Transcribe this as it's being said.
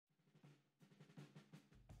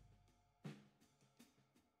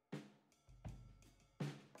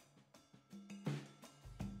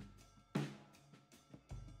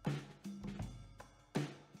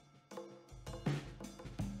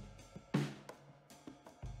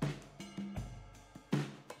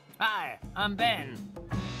Hi, I'm Ben.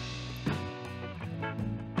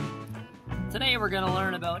 Today we're going to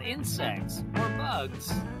learn about insects or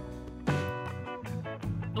bugs.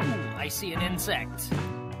 Ooh, I see an insect.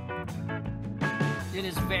 It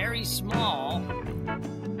is very small.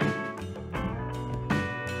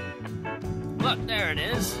 Look, there it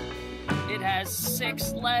is. It has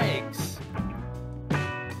 6 legs.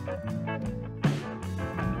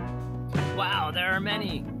 Wow, there are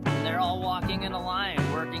many. They're all walking in a line,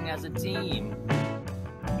 working as a team.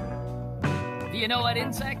 Do you know what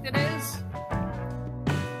insect it is?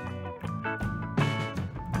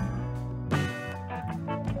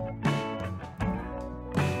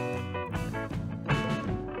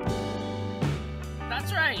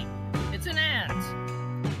 That's right, it's an ant.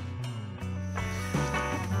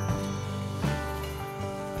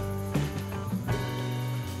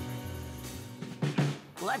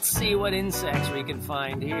 Let's see what insects we can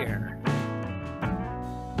find here.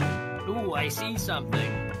 Ooh, I see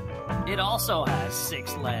something. It also has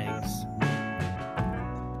 6 legs.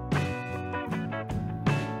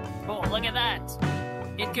 Oh, look at that.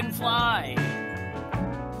 It can fly.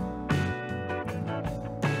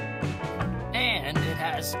 And it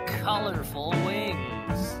has colorful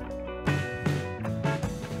wings.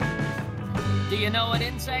 Do you know what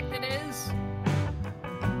insect it is?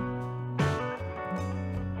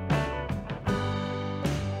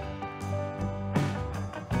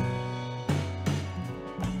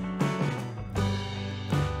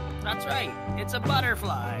 That's right, it's a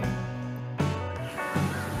butterfly.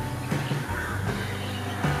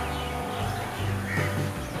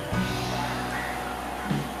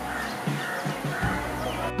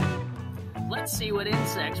 Let's see what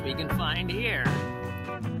insects we can find here.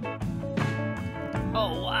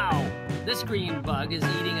 Oh wow, this green bug is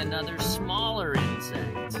eating another smaller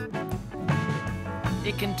insect.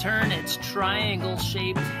 It can turn its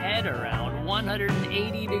triangle-shaped head around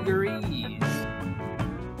 180 degrees.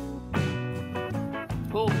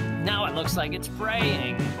 Oh, now it looks like it's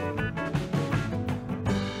praying.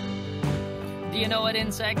 Do you know what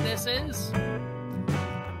insect this is?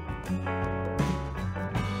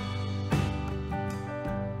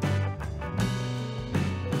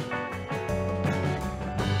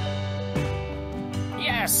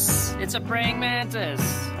 Yes, it's a praying mantis.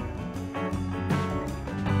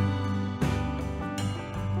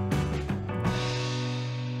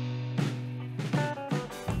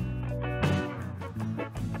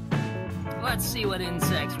 Let's see what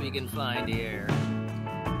insects we can find here.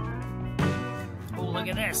 Oh, look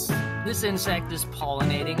at this. This insect is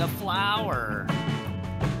pollinating a flower.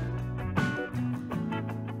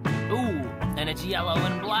 Ooh, and it's yellow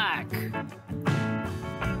and black.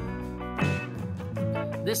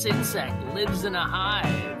 This insect lives in a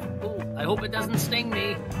hive. Ooh, I hope it doesn't sting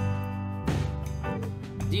me.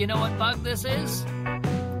 Do you know what bug this is?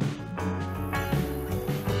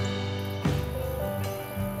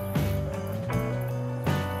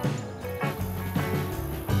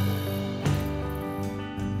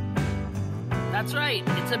 That's right,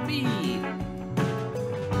 it's a bee.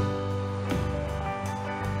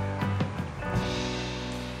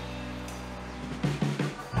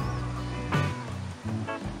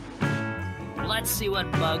 Let's see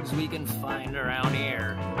what bugs we can find around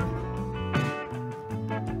here.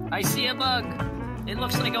 I see a bug. It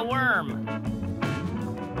looks like a worm.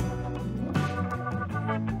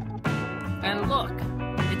 And look,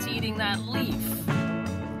 it's eating that leaf.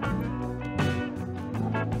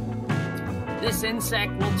 This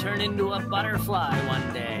insect will turn into a butterfly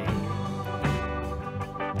one day.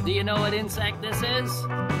 Do you know what insect this is?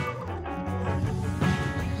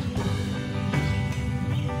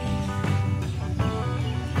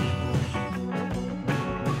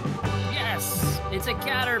 Yes, it's a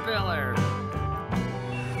caterpillar.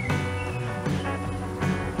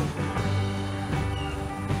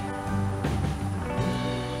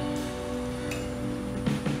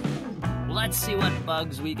 Let's see what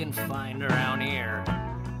bugs we can find around here.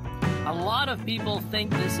 A lot of people think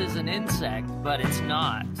this is an insect, but it's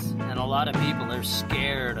not. And a lot of people are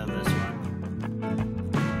scared of this one.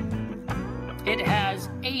 It has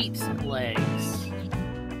 8 legs.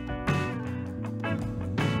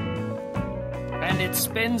 And it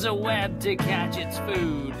spins a web to catch its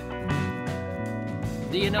food.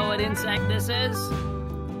 Do you know what insect this is?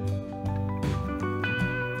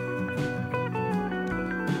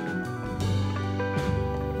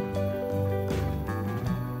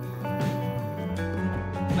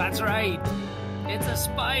 That's right, it's a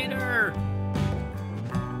spider.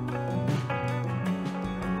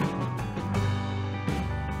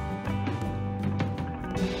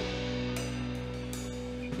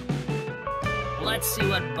 Let's see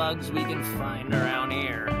what bugs we can find around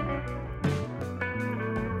here.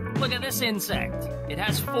 Look at this insect. It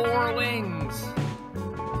has 4 wings.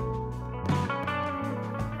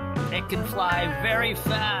 It can fly very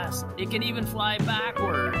fast. It can even fly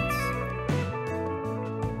backwards.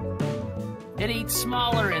 It eats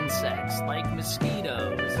smaller insects like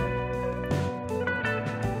mosquitoes.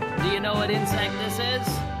 Do you know what insect this is?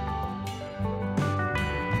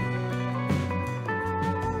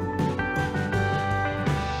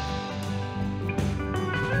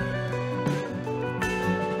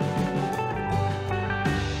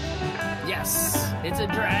 Yes, it's a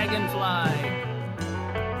dragonfly.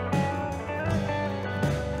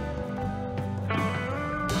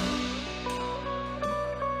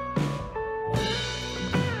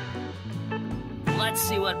 Let's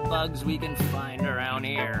see what bugs we can find around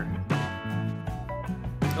here.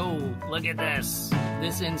 Oh, look at this.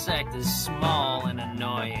 This insect is small and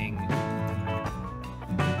annoying.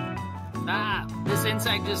 Ah, this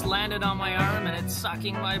insect just landed on my arm and it's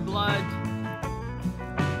sucking my blood.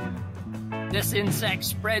 This insect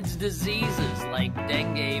spreads diseases like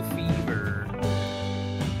dengue fever.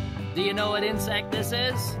 Do you know what insect this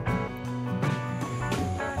is?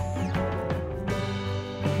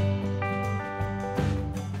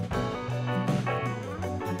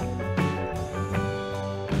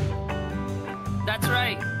 That's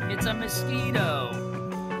right, it's a mosquito.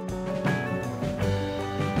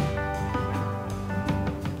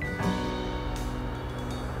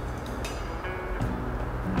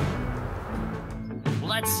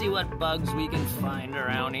 Let's see what bugs we can find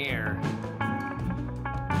around here.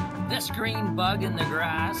 This green bug in the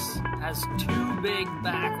grass has 2 big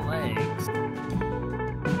back legs.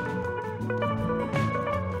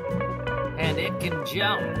 And it can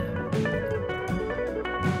jump.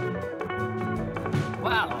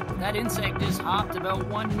 Wow, that insect just hopped about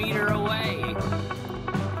 1 meter away.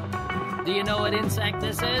 Do you know what insect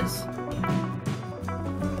this is?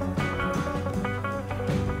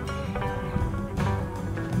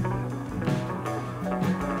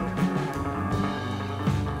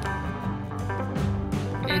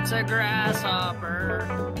 It's a grasshopper.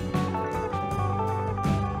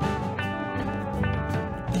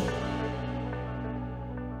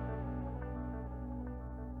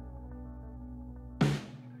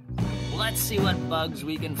 Let's see what bugs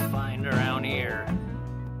we can find around here.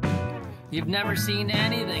 You've never seen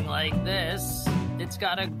anything like this. It's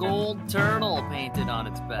got a gold turtle painted on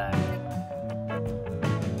its back.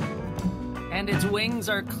 And its wings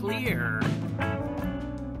are clear.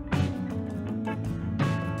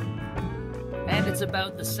 And it's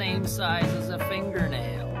about the same size as a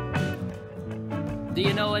fingernail. Do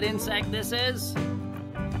you know what insect this is?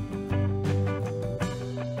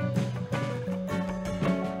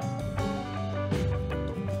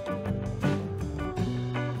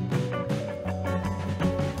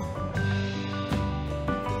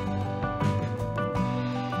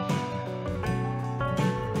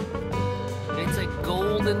 It's a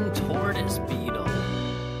golden tortoise beetle.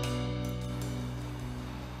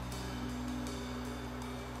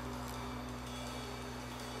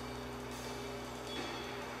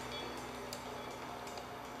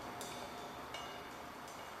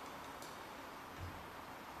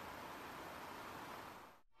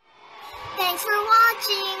 Thanks for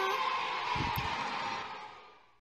watching!